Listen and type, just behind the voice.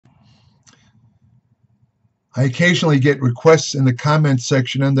I occasionally get requests in the comments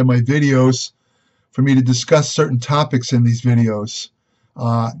section under my videos for me to discuss certain topics in these videos.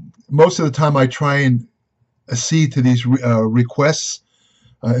 Uh, Most of the time I try and accede to these requests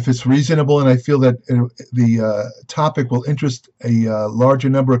if it's reasonable and I feel that the topic will interest a larger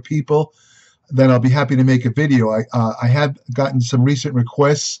number of people, then I'll be happy to make a video. I have gotten some recent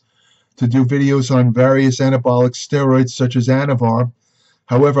requests to do videos on various anabolic steroids such as Anavar.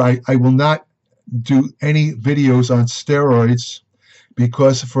 However, I will not do any videos on steroids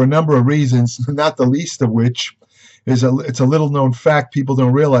because for a number of reasons, not the least of which is it's a little known fact. People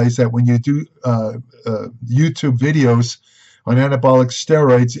don't realize that when you do YouTube videos on anabolic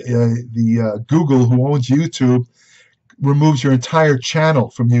steroids, the Google, who owns YouTube, removes your entire channel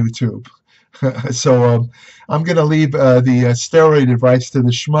from YouTube. So I'm going to leave the steroid advice to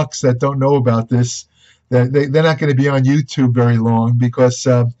the schmucks that don't know about this. They're not going to be on YouTube very long because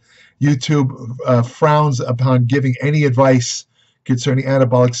YouTube frowns upon giving any advice concerning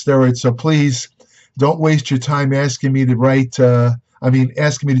anabolic steroids. So please don't waste your time asking me to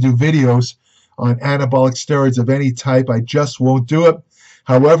asking me to do videos on anabolic steroids of any type. I just won't do it.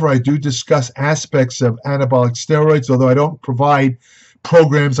 However, I do discuss aspects of anabolic steroids, although I don't provide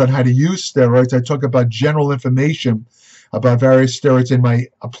programs on how to use steroids. I talk about general information about various steroids in my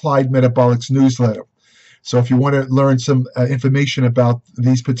Applied Metabolics newsletter. So if you want to learn some information about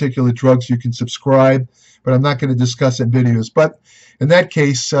these particular drugs, you can subscribe, but I'm not going to discuss it in videos. But in that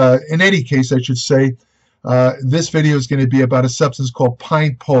case, in any case, I should say, this video is going to be about a substance called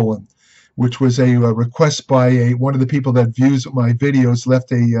Pine Pollen, which was a request by one of the people that views my videos,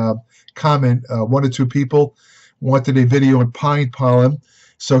 left a comment. One or two people wanted a video on pine pollen.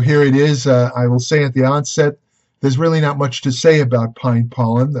 So here it is. I will say at the onset, there's really not much to say about pine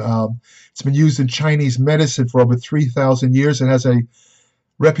pollen. It's been used in Chinese medicine for over 3,000 years. It has a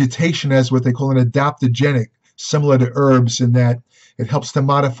reputation as what they call an adaptogenic, similar to herbs in that it helps to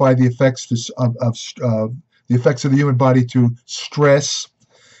modify the effects of the human body to stress.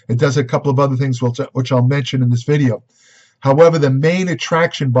 It does a couple of other things which I'll mention in this video. However, the main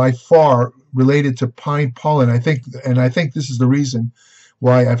attraction by far related to pine pollen, I think this is the reason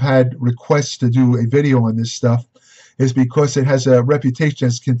why I've had requests to do a video on this stuff, is because it has a reputation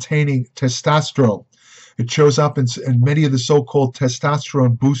as containing testosterone. It shows up in many of the so-called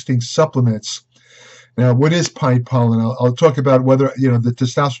testosterone boosting supplements. Now, what is pine pollen? I'll talk about whether the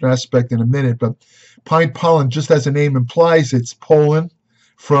testosterone aspect in a minute, but pine pollen, just as the name implies, it's pollen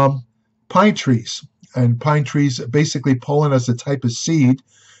from pine trees. And pine trees, basically pollen is a type of seed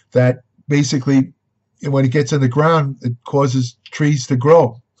that basically, when it gets in the ground, it causes trees to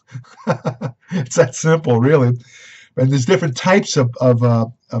grow. It's that simple, really. And there's different types of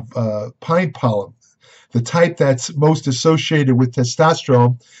pine pollen. The type that's most associated with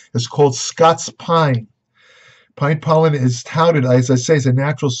testosterone is called Scots pine. Pine pollen is touted, as I say, as a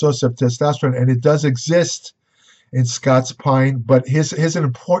natural source of testosterone, and it does exist in Scots pine. But here's an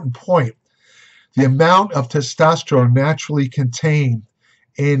important point. The amount of testosterone naturally contained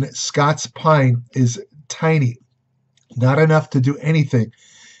in Scots pine is tiny, not enough to do anything.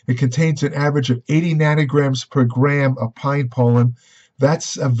 It contains an average of 80 nanograms per gram of pine pollen.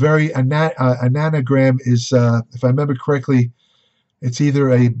 That's a nanogram is, if I remember correctly, it's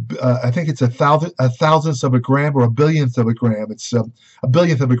either I think it's a thousandth of a gram or a billionth of a gram. It's a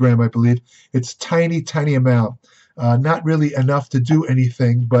billionth of a gram, I believe. It's tiny, tiny amount. Not really enough to do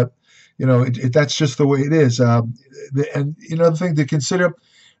anything, but that's just the way it is. And another thing to consider,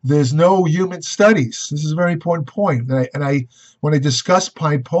 there's no human studies. This is a very important point. And when I discussed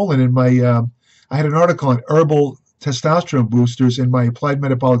pine pollen in my, I had an article on herbal testosterone boosters in my Applied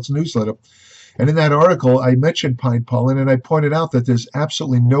Metabolics newsletter. And in that article, I mentioned pine pollen, and I pointed out that there's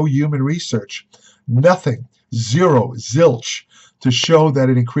absolutely no human research, nothing, zero, zilch, to show that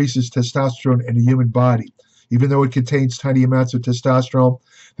it increases testosterone in the human body. Even though it contains tiny amounts of testosterone,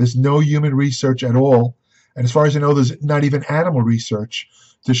 there's no human research at all. And as far as I know, there's not even animal research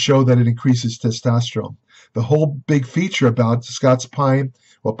to show that it increases testosterone. The whole big feature about Scots pine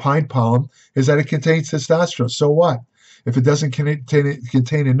or pine pollen is that it contains testosterone. So what? If it doesn't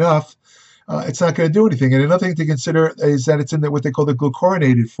contain enough, it's not going to do anything. And another thing to consider is that it's in what they call the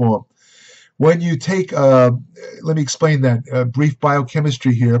glucurinated form. When you take, let me explain that, brief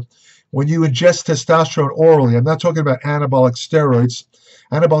biochemistry here. When you ingest testosterone orally, I'm not talking about anabolic steroids.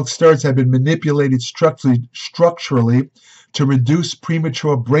 Anabolic steroids have been manipulated structurally to reduce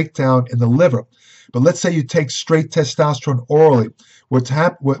premature breakdown in the liver. But let's say you take straight testosterone orally. What's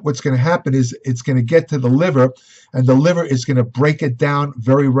going to happen is it's going to get to the liver, and the liver is going to break it down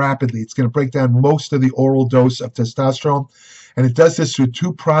very rapidly. It's going to break down most of the oral dose of testosterone, And it does this through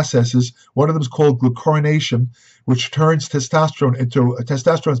two processes. One of them is called glucuronation, which turns testosterone into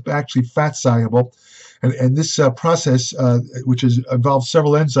testosterone is actually fat soluble. And this process, which involves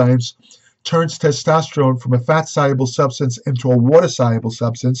several enzymes, turns testosterone from a fat-soluble substance into a water-soluble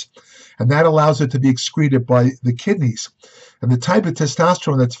substance, and that allows it to be excreted by the kidneys. And the type of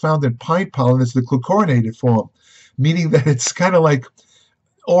testosterone that's found in pine pollen is the glucurinated form, meaning that it's kind of like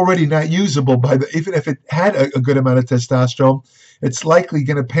already not usable by even if it had a good amount of testosterone, it's likely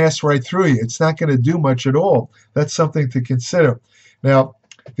going to pass right through you. It's not going to do much at all. That's something to consider. Now,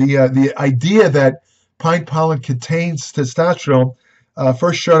 the idea that pine pollen contains testosterone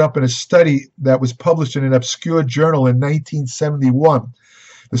first showed up in a study that was published in an obscure journal in 1971.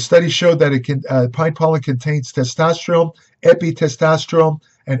 The study showed that pine pollen contains testosterone, epitestosterone,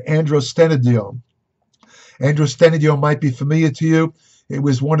 and androstenedione. Androstenedione might be familiar to you. It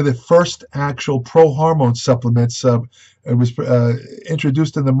was one of the first actual pro-hormone supplements. It was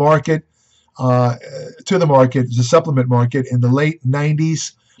introduced in the market, the supplement market, in the late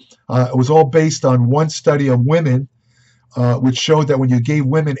 90s. It was all based on one study of women, which showed that when you gave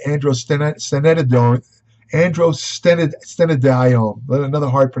women androstenedione, another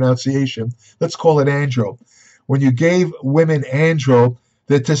hard pronunciation, let's call it andro. When you gave women andro,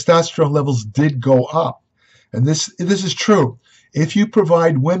 their testosterone levels did go up. And this is true. If you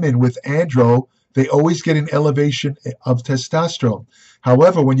provide women with andro, they always get an elevation of testosterone.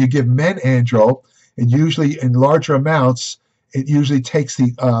 However, when you give men andro, it usually in larger amounts, it usually takes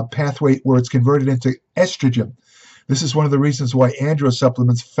the pathway where it's converted into estrogen. This is one of the reasons why andro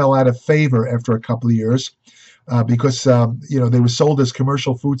supplements fell out of favor after a couple of years, because they were sold as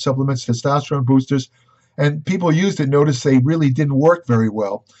commercial food supplements, testosterone boosters, and people used it, noticed they really didn't work very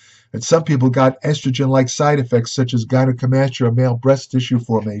well. And some people got estrogen-like side effects such as gynecomastia or male breast tissue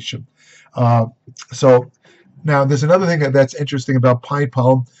formation. So now there's another thing that's interesting about pine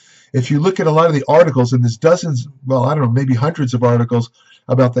pollen. If you look at a lot of the articles, and there's dozens, well, I don't know, maybe hundreds of articles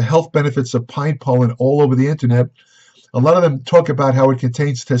about the health benefits of pine pollen all over the internet, a lot of them talk about how it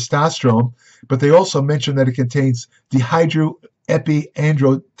contains testosterone, but they also mention that it contains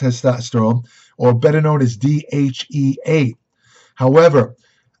dehydroepiandrotestosterone, or better known as DHEA. However,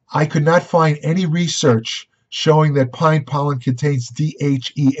 I could not find any research showing that pine pollen contains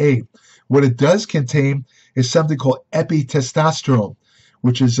DHEA. What it does contain is something called epitestosterone,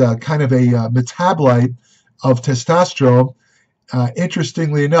 which is kind of a metabolite of testosterone.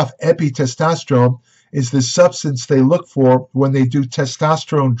 Interestingly enough, epitestosterone is the substance they look for when they do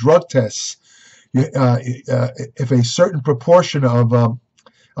testosterone drug tests. If a certain proportion of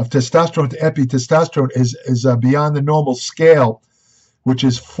testosterone to epitestosterone is beyond the normal scale, which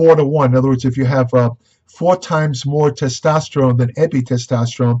is 4 to 1. In other words, if you have 4 times more testosterone than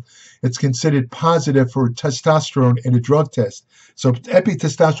epitestosterone, it's considered positive for testosterone in a drug test. So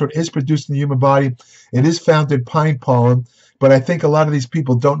epitestosterone is produced in the human body. It is found in pine pollen, but I think a lot of these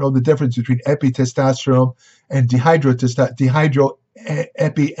people don't know the difference between epitestosterone and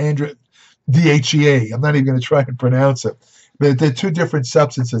DHEA. I'm not even going to try and pronounce it. But they're two different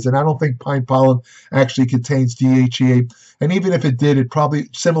substances, and I don't think pine pollen actually contains DHEA. And even if it did, it probably,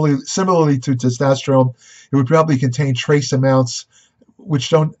 similarly to testosterone, it would probably contain trace amounts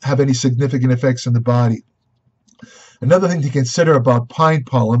which don't have any significant effects on the body. Another thing to consider about pine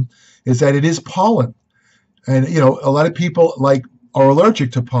pollen is that it is pollen. And, a lot of people are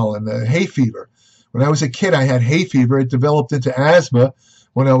allergic to pollen, hay fever. When I was a kid, I had hay fever. It developed into asthma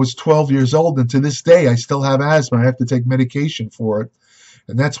when I was 12 years old, and to this day, I still have asthma. I have to take medication for it.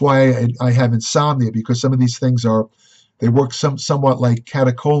 And that's why I have insomnia, because some of these things they work somewhat like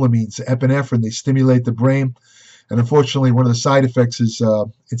catecholamines, epinephrine. They stimulate the brain. And unfortunately, one of the side effects is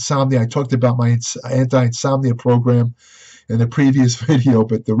insomnia. I talked about my anti-insomnia program in a previous video,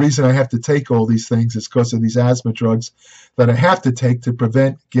 but the reason I have to take all these things is because of these asthma drugs that I have to take to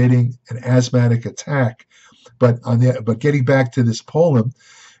prevent getting an asthmatic attack. But getting back to this pollen,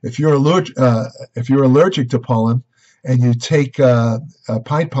 if you're allergic to pollen and you take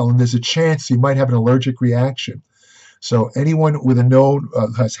pine pollen, there's a chance you might have an allergic reaction. So anyone with a known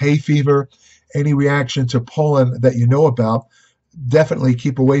has hay fever, any reaction to pollen that you know about, definitely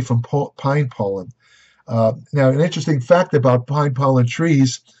keep away from pine pollen. Now, an interesting fact about pine pollen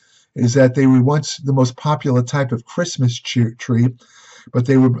trees is that they were once the most popular type of Christmas tree, but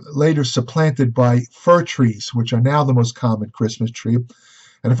they were later supplanted by fir trees, which are now the most common Christmas tree.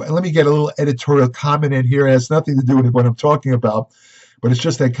 And let me get a little editorial comment in here. It has nothing to do with what I'm talking about, but it's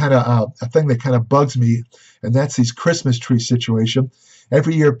just that kind of a thing that kind of bugs me, and that's these Christmas tree situation.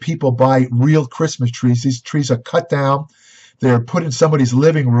 Every year, people buy real Christmas trees. These trees are cut down. They're put in somebody's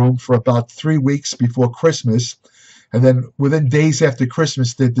living room for about 3 weeks before Christmas. and then within days after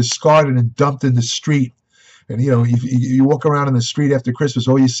Christmas, they're discarded and dumped in the street. And you walk around in the street after Christmas,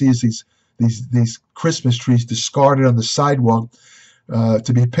 all you see is these Christmas trees discarded on the sidewalk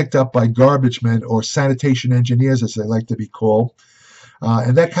to be picked up by garbage men or sanitation engineers, as they like to be called.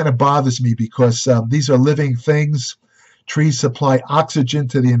 And that kind of bothers me because these are living things. Trees supply oxygen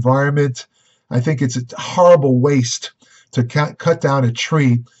to the environment. I think it's a horrible waste to cut down a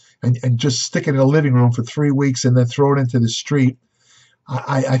tree and just stick it in a living room for 3 weeks and then throw it into the street.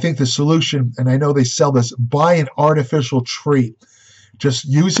 I think the solution, and I know they sell this, buy an artificial tree. Just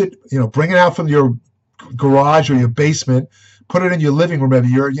use it, bring it out from your garage or your basement, put it in your living room every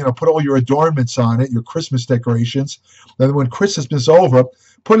year, put all your adornments on it, your Christmas decorations. Then when Christmas is over,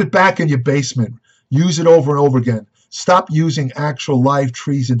 put it back in your basement. Use it over and over again. Stop using actual live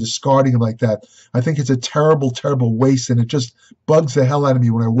trees and discarding them like that. I think it's a terrible, terrible waste, and it just bugs the hell out of me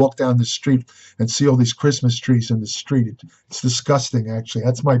when I walk down the street and see all these Christmas trees in the street. It's disgusting, actually.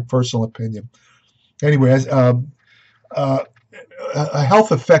 That's my personal opinion. Anyway, a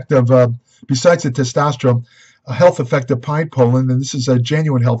health effect of, besides the testosterone, a health effect of pine pollen, and this is a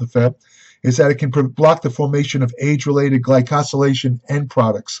genuine health effect, is that it can block the formation of age-related glycosylation end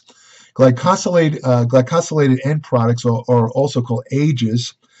products. Glycosylated end products, or also called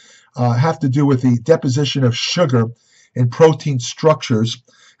AGEs, have to do with the deposition of sugar in protein structures,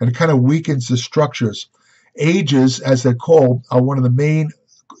 and it kind of weakens the structures. AGEs, as they're called, are one of the main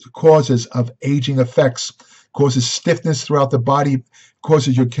causes of aging effects. Causes stiffness throughout the body,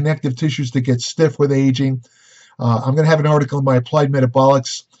 causes your connective tissues to get stiff with aging. I'm going to have an article in my Applied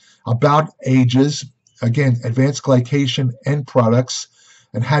Metabolics about AGEs, again, advanced glycation end products,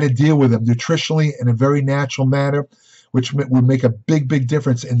 and how to deal with them nutritionally in a very natural manner, which will make a big, big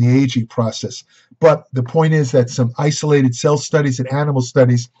difference in the aging process. But the point is that some isolated cell studies and animal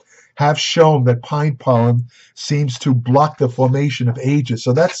studies have shown that pine pollen seems to block the formation of AGEs.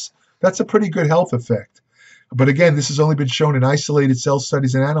 So that's a pretty good health effect. But again, this has only been shown in isolated cell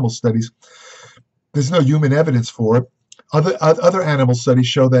studies and animal studies. There's no human evidence for it. Other animal studies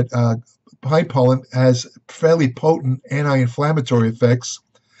show that pine pollen has fairly potent anti-inflammatory effects,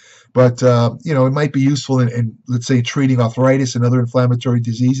 but it might be useful in, let's say, treating arthritis and other inflammatory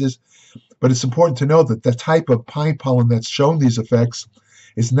diseases. But it's important to know that the type of pine pollen that's shown these effects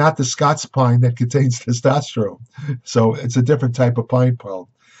is not the Scots pine that contains testosterone. So it's a different type of pine pollen.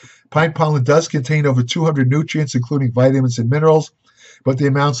 Pine pollen does contain over 200 nutrients, including vitamins and minerals, but the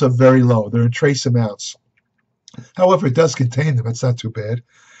amounts are very low. They're in trace amounts. However, it does contain them. It's not too bad.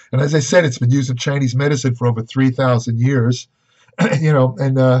 And as I said, it's been used in Chinese medicine for over 3,000 years.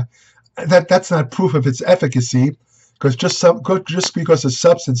 That's not proof of its efficacy, because just because a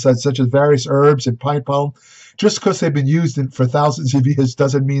substance such as various herbs and pine pollen, just because they've been used for thousands of years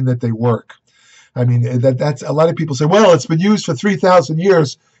doesn't mean that they work. I mean, that's a lot of people say, well, it's been used for 3,000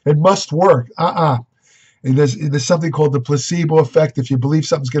 years. It must work. And there's something called the placebo effect. If you believe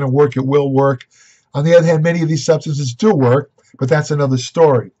something's going to work, it will work. On the other hand, many of these substances do work, but that's another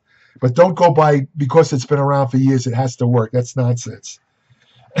story. But don't go by because it's been around for years, it has to work. That's nonsense.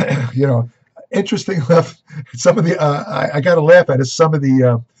 Interesting enough, some of the I got to laugh at is some of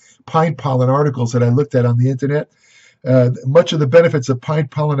the pine pollen articles that I looked at on the internet. Much of the benefits of pine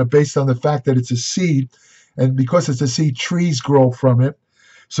pollen are based on the fact that it's a seed, and because it's a seed, trees grow from it.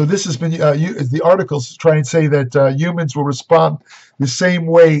 So this has been the articles try and say that humans will respond the same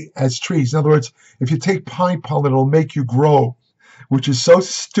way as trees. In other words, if you take pine pollen, it'll make you grow, which is so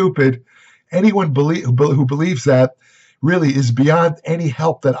stupid. Anyone who believes that really is beyond any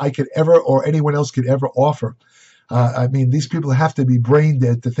help that I could ever or anyone else could ever offer. I mean, these people have to be brain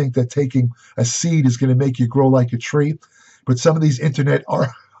dead to think that taking a seed is going to make you grow like a tree. But some of these internet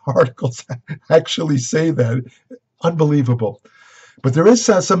articles actually say that. Unbelievable. But there is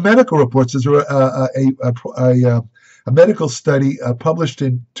some medical reports. There's a medical study published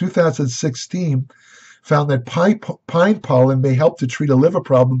in 2016 found that pine pollen may help to treat a liver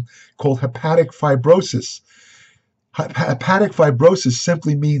problem called hepatic fibrosis. Hepatic fibrosis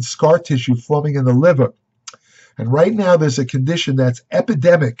simply means scar tissue forming in the liver. And right now there's a condition that's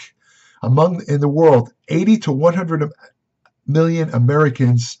epidemic in the world. 80 to 100 million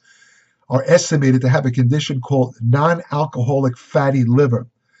Americans are estimated to have a condition called non-alcoholic fatty liver.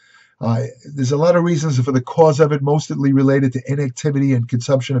 There's a lot of reasons for the cause of it, mostly related to inactivity and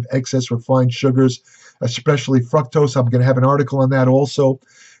consumption of excess refined sugars, especially fructose. I'm going to have an article on that also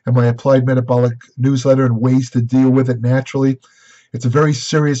in my Applied Metabolic newsletter and ways to deal with it naturally. It's a very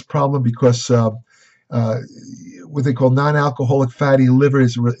serious problem because what they call non-alcoholic fatty liver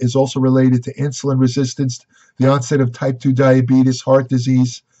is also related to insulin resistance, the onset of type 2 diabetes, heart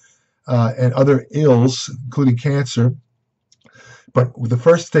disease, and other ills, including cancer. But the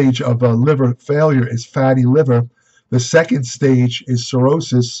first stage of liver failure is fatty liver. The second stage is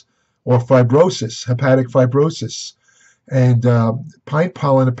cirrhosis or fibrosis, hepatic fibrosis. And pine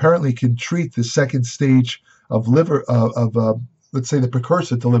pollen apparently can treat the second stage of liver, let's say the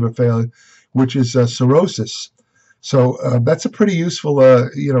precursor to liver failure, which is cirrhosis. So that's a pretty useful,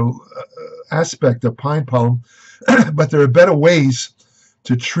 aspect of pine pollen. But there are better ways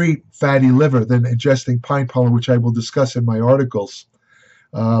to treat fatty liver than ingesting pine pollen, which I will discuss in my articles.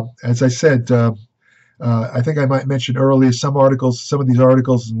 As I said, I think I might mention earlier, some of these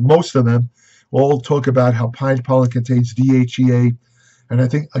articles, most of them, all talk about how pine pollen contains DHEA, and I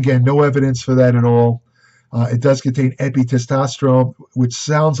think, again, no evidence for that at all. It does contain epitestosterone, which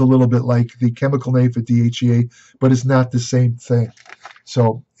sounds a little bit like the chemical name for DHEA, but it's not the same thing.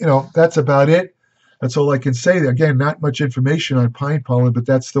 So, that's about it. That's all I can say. Again, not much information on pine pollen, but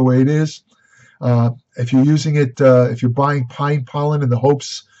that's the way it is. If you're using it, if you're buying pine pollen in the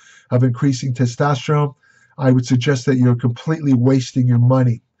hopes of increasing testosterone, I would suggest that you're completely wasting your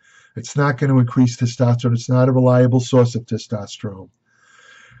money. It's not going to increase testosterone. It's not a reliable source of testosterone.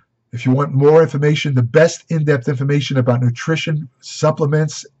 If you want more information, the best in-depth information about nutrition,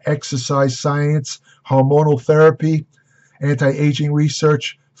 supplements, exercise science, hormonal therapy, anti-aging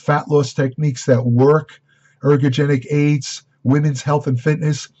research, fat loss techniques that work, ergogenic aids, women's health and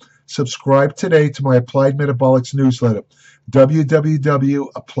fitness, subscribe today to my Applied Metabolics newsletter,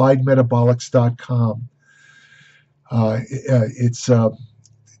 www.appliedmetabolics.com. It's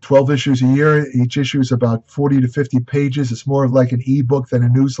 12 issues a year. Each issue is about 40 to 50 pages. It's more like an ebook than a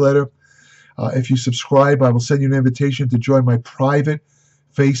newsletter. If you subscribe, I will send you an invitation to join my private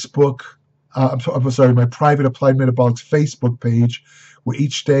Facebook, my private Applied Metabolics Facebook page, where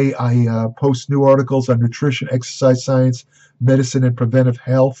each day I post new articles on nutrition, exercise science, medicine, and preventive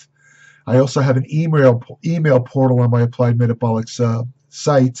health. I also have an email portal on my Applied Metabolics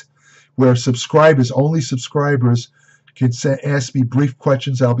site where only subscribers, can ask me brief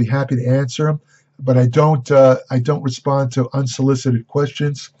questions. I'll be happy to answer them, but I don't respond to unsolicited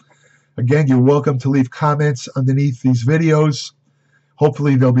questions. Again, you're welcome to leave comments underneath these videos.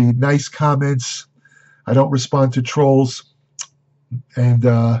 Hopefully they'll be nice comments. I don't respond to trolls. And,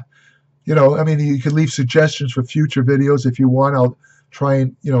 you can leave suggestions for future videos if you want. I'll try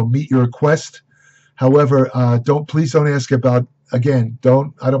and, meet your request. However, please don't ask about, I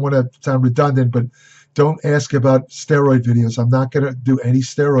don't want to sound redundant, but don't ask about steroid videos. I'm not going to do any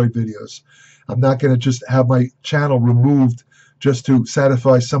steroid videos. I'm not going to just have my channel removed just to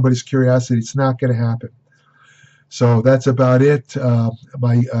satisfy somebody's curiosity. It's not going to happen. So that's about it. The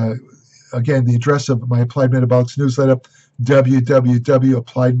address of my Applied Metabolics newsletter,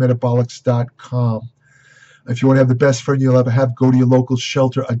 www.appliedmetabolics.com. If you want to have the best friend you'll ever have, go to your local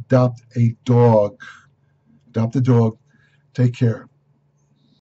shelter, adopt a dog. Adopt a dog. Take care.